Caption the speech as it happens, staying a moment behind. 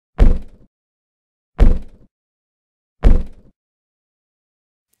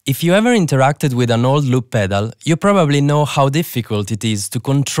If you ever interacted with an old loop pedal, you probably know how difficult it is to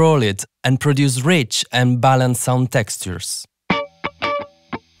control it and produce rich and balanced sound textures.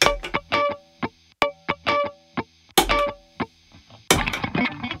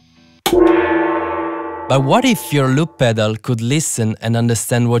 But what if your loop pedal could listen and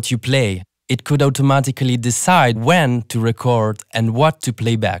understand what you play? It could automatically decide when to record and what to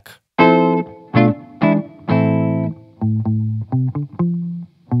play back.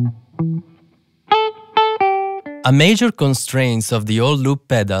 A major constraint of the old loop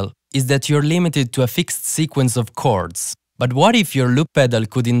pedal is that you're limited to a fixed sequence of chords. But what if your loop pedal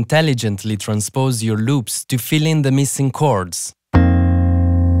could intelligently transpose your loops to fill in the missing chords?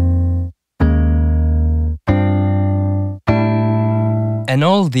 And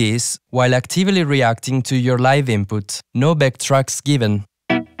all this while actively reacting to your live input, no backtracks given.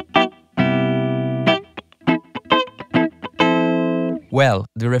 Well,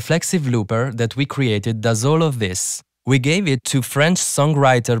 the Reflexive Looper that we created does all of this. We gave it to French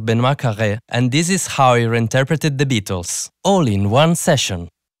songwriter Benoît Carré, and this is how he reinterpreted the Beatles, all in one session.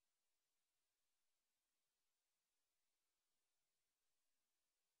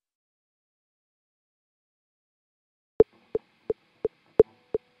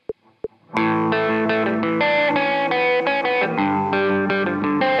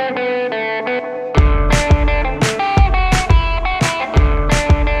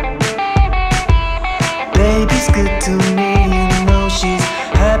 Baby's good to me, you know she's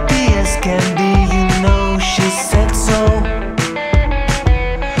happy as can be, you know she said so.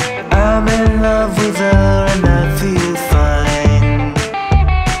 I'm in love with her and I feel fine.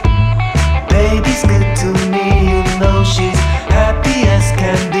 Baby's good to me, you know she's happy as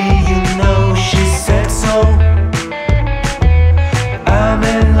can be, you know she said so. I'm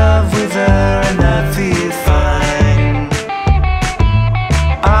in love with her and I feel fine.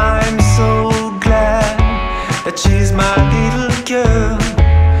 I'm so glad that she's my little girl.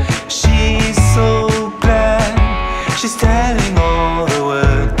 She's so glad she's telling all the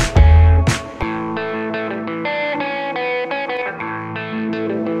world.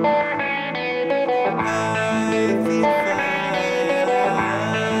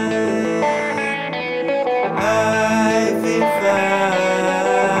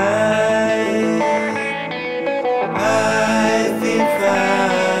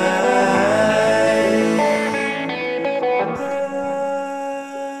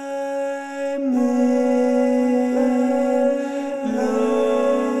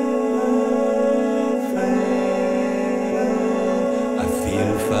 I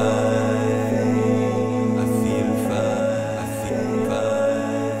feel fine. I feel fine. I feel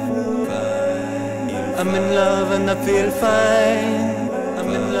fine. I'm in love and I feel fine. I'm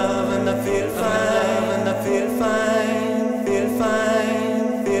in love and I feel fine. And I feel fine. Feel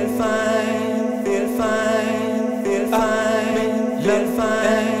fine. Feel fine. Feel fine. Feel fine. Feel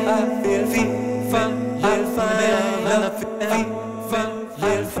fine. I feel fine. Feel fine. And I feel fine.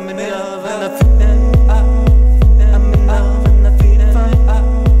 I'm in love and I